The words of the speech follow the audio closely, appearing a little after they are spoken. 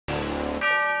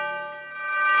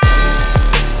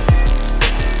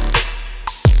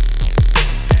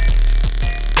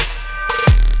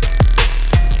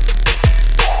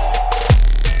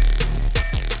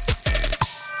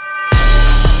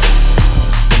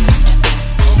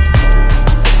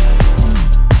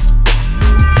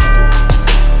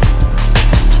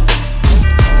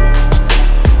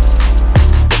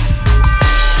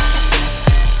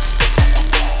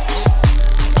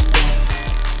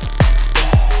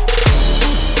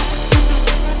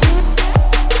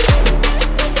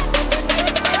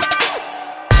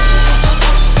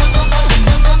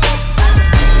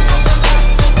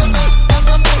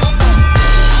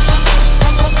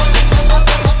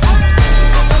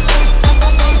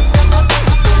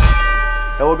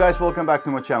Hello guys, welcome back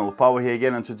to my channel. Power here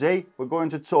again, and today we're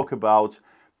going to talk about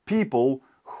people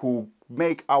who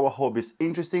make our hobbies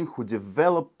interesting, who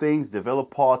develop things,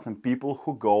 develop parts, and people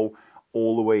who go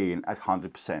all the way in at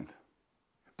 100%.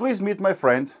 Please meet my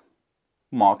friend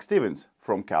Mark Stevens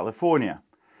from California.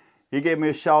 He gave me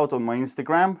a shout on my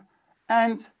Instagram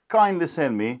and kindly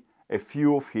sent me a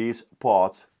few of his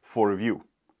parts for review.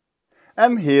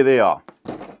 And here they are.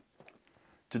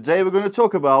 Today we're going to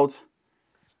talk about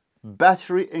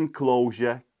battery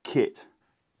enclosure kit,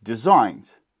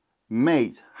 designed,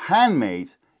 made,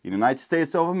 handmade in the United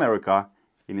States of America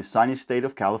in the sunny state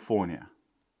of California.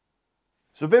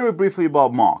 So very briefly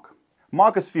about Mark.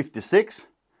 Mark is 56.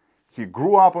 He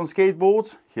grew up on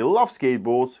skateboards. He loved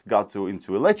skateboards, got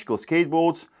into electrical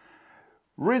skateboards,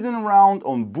 ridden around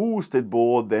on boosted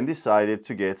board, then decided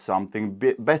to get something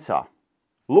bit better.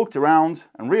 Looked around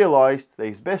and realized that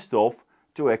he's best off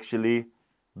to actually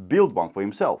build one for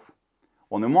himself.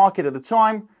 On the market at the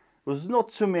time, there was not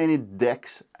too many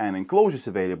decks and enclosures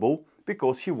available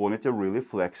because he wanted a really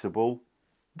flexible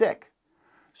deck.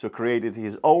 So created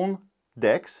his own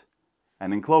decks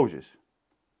and enclosures.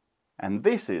 And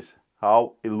this is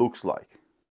how it looks like.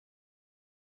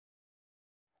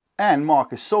 And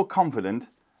Mark is so confident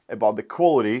about the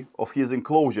quality of his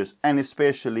enclosures and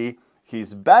especially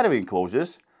his battery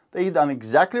enclosures that he done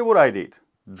exactly what I did,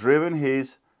 driven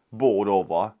his board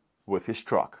over with his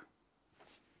truck.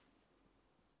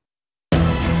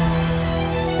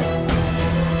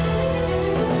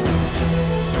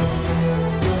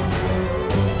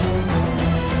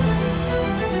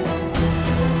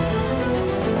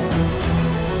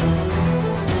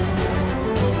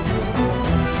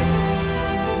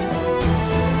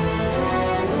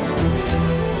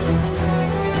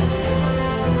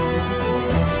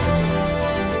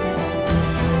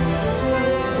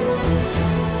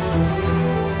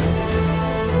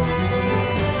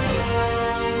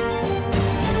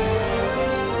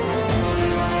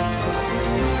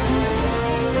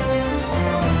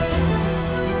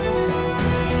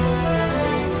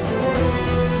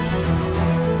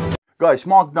 Guys,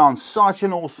 Mark done such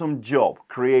an awesome job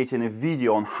creating a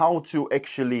video on how to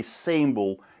actually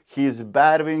assemble his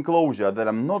battery enclosure that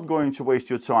I'm not going to waste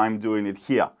your time doing it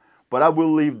here. But I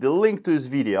will leave the link to his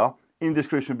video in the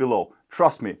description below.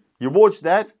 Trust me, you watch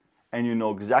that and you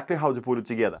know exactly how to put it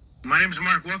together. My name is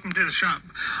Mark, welcome to the shop.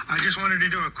 I just wanted to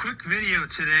do a quick video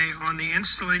today on the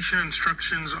installation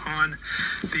instructions on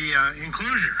the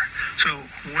enclosure. So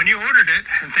when you ordered it,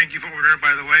 and thank you for ordering it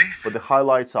by the way. But the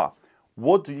highlights are,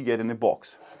 what do you get in the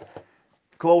box?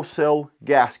 Closed cell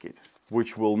gasket,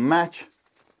 which will match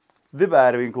the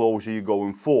battery enclosure you're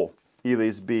going for. Either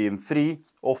it's being 3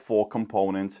 or 4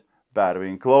 component battery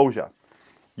enclosure.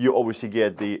 You obviously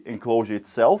get the enclosure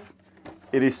itself.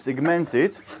 It is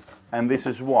segmented, and this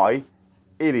is why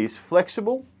it is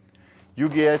flexible. You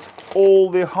get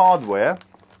all the hardware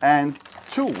and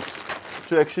tools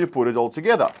to actually put it all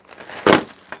together.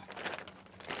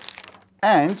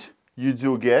 And you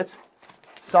do get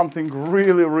something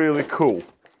really cool.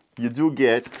 You do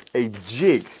get a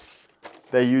jig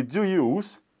that you do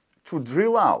use to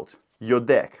drill out your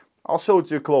deck. I'll show it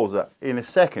to you closer in a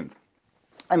second.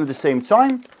 And at the same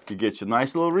time, you get your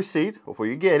nice little receipt of what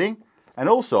you're getting, and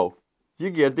also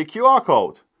you get the QR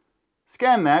code.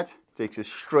 Scan that, takes you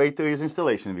straight to his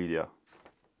installation video.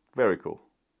 Very cool.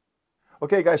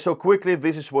 Okay guys, so quickly,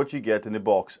 this is what you get in the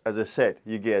box. As I said,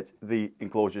 you get the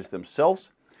enclosures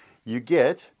themselves. You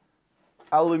get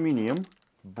aluminium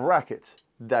brackets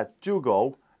that do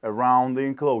go around the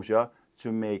enclosure to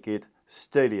make it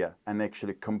steadier and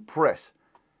actually compress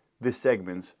the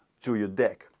segments to your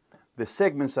deck. The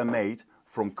segments are made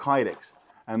from Kydex,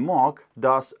 and Mark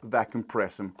does vacuum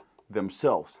press them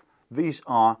themselves. These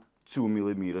are 2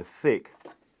 mm thick.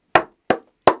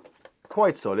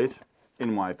 Quite solid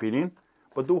in my opinion,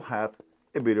 but do have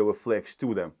a bit of a flex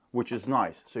to them, which is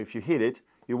nice. So if you hit it,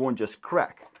 it won't just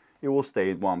crack, it will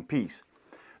stay in one piece.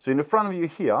 So in the front of you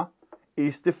here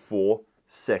is the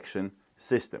 4-section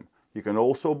system. You can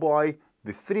also buy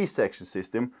the 3-section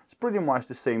system. It's pretty much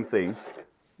the same thing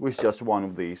with just one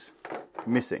of these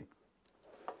missing.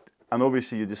 And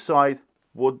obviously you decide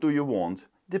what do you want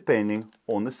depending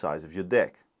on the size of your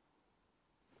deck.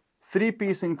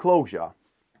 3-piece enclosure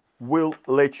will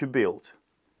let you build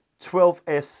 12S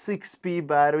 6P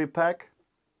battery pack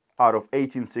out of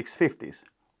 18650s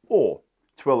or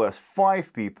 12S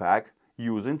 5P pack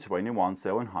using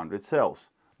 21700 cells,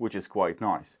 which is quite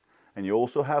nice. And you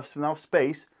also have enough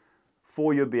space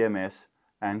for your BMS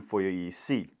and for your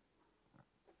EC.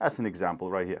 That's an example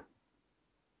right here.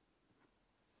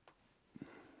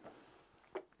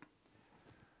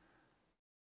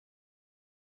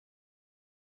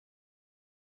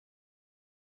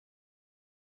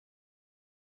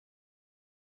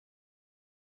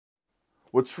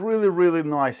 What's really, really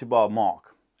nice about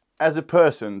Mark, as a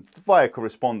person, via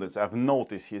correspondence, I've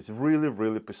noticed he's really,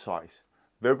 really precise.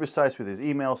 Very precise with his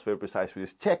emails, very precise with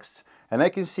his texts, and I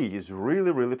can see he's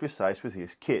really, really precise with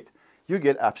his kit. You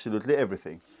get absolutely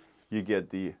everything. You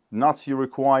get the nuts you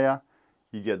require,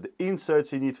 you get the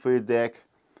inserts you need for your deck,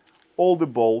 all the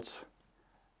bolts.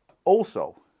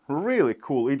 Also, really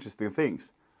cool, interesting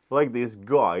things, like this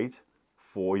guide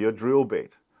for your drill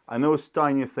bit. I know it's a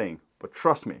tiny thing, but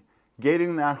trust me,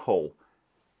 getting that hole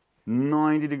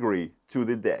 90 degrees to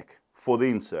the deck for the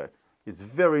insert is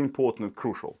very important and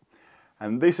crucial.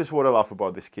 And this is what I love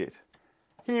about this kit.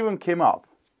 He even came up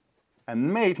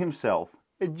and made himself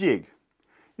a jig.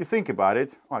 You think about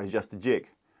it, oh, it's just a jig.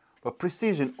 But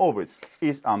precision of it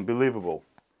is unbelievable.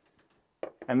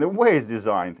 And the way it's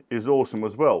designed is awesome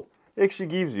as well. It actually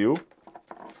gives you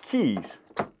keys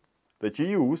that you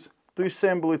use to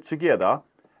assemble it together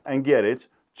and get it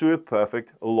to a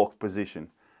perfect lock position.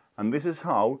 And this is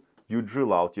how you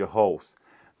drill out your holes.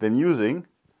 Then using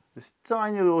this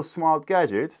tiny little smart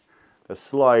gadget that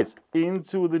slides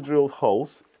into the drilled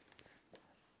holes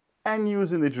and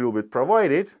using the drill bit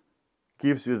provided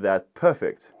gives you that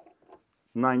perfect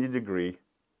 90-degree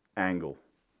angle.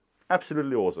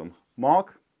 Absolutely awesome.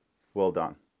 Mark, well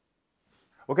done.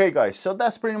 Okay guys, so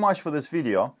that's pretty much for this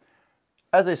video.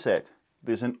 As I said,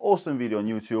 there's an awesome video on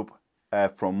YouTube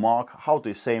from Mark, how to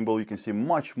assemble. You can see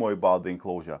much more about the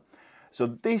enclosure. So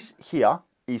this here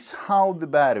is how the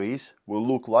batteries will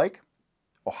look like,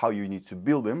 or how you need to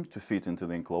build them to fit into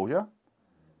the enclosure.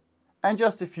 And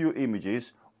just a few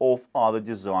images of other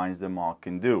designs that Mark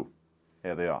can do.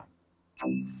 Here they are.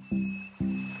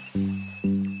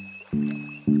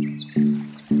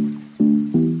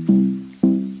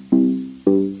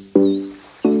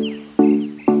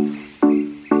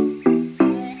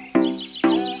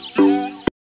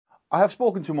 I have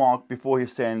spoken to Mark before he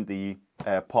sent the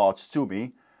parts to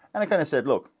me, and I kind of said,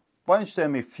 look, why don't you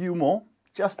send me a few more,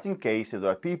 just in case if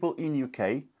there are people in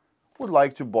UK would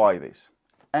like to buy this.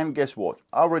 And guess what?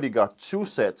 I already got 2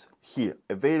 sets here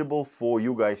available for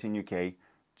you guys in UK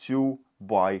to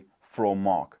buy from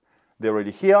Mark. They're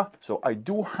already here, so I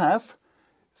do have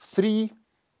 3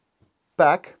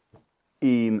 pack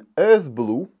in earth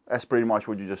blue, that's pretty much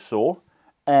what you just saw,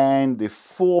 and the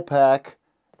 4 pack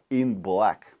in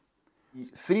black.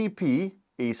 3P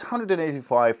is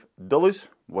 $185,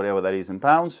 whatever that is in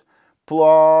pounds,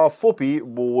 plus 4P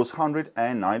was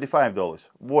 $195,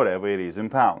 whatever it is in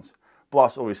pounds,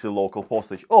 plus obviously local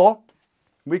postage, or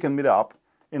we can meet up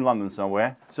in London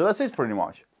somewhere. So that's it pretty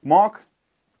much. Mark,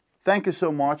 thank you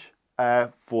so much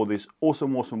for this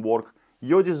awesome work.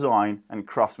 Your design and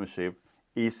craftsmanship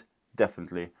is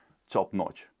definitely top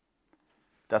notch.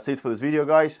 That's it for this video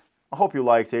guys. I hope you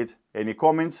liked it. Any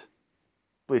comments?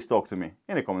 Please talk to me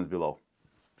in the comments below.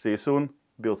 See you soon.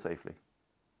 Build safely.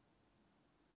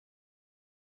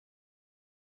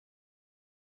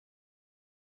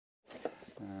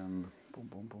 Boom,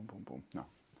 boom, boom, boom, boom. No.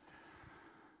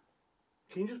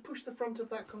 Can you just push the front of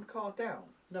that car down?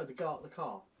 No, the car.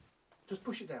 Just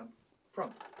push it down.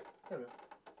 Front. There we go.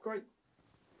 Great.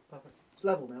 Perfect. It's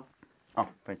level now. Oh,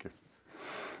 thank you.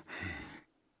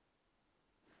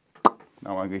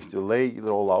 Now I'm going to lay it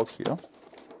all out here.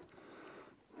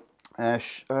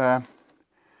 Is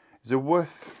it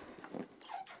worth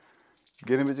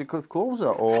getting a bit closer,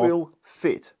 or will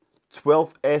fit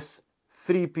 12S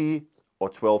 3P or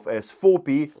 12S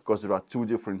 4P, because there are 2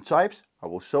 different types. I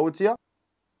will show it to you. I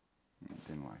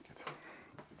didn't like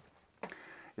it.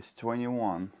 It's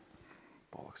 21.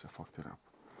 Bollocks, I fucked it up.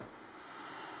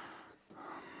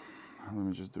 Let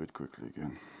me just do it quickly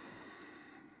again.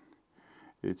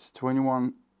 It's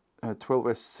 21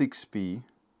 12S 6P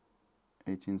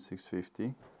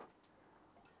 18650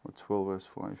 or 12S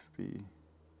 5P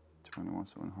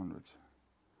 21700.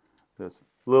 That's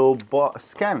little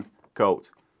scan code.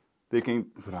 They can,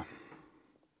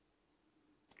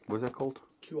 what is that called?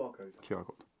 QR code. QR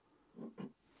code.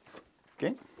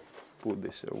 Okay, put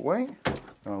this away.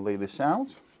 I'll lay this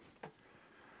out.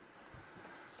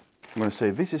 I'm going to say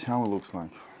this is how it looks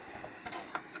like.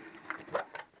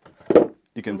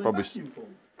 You can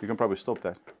probably stop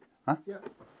that. Huh? Yeah.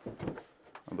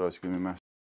 Otherwise it's going to be a mess.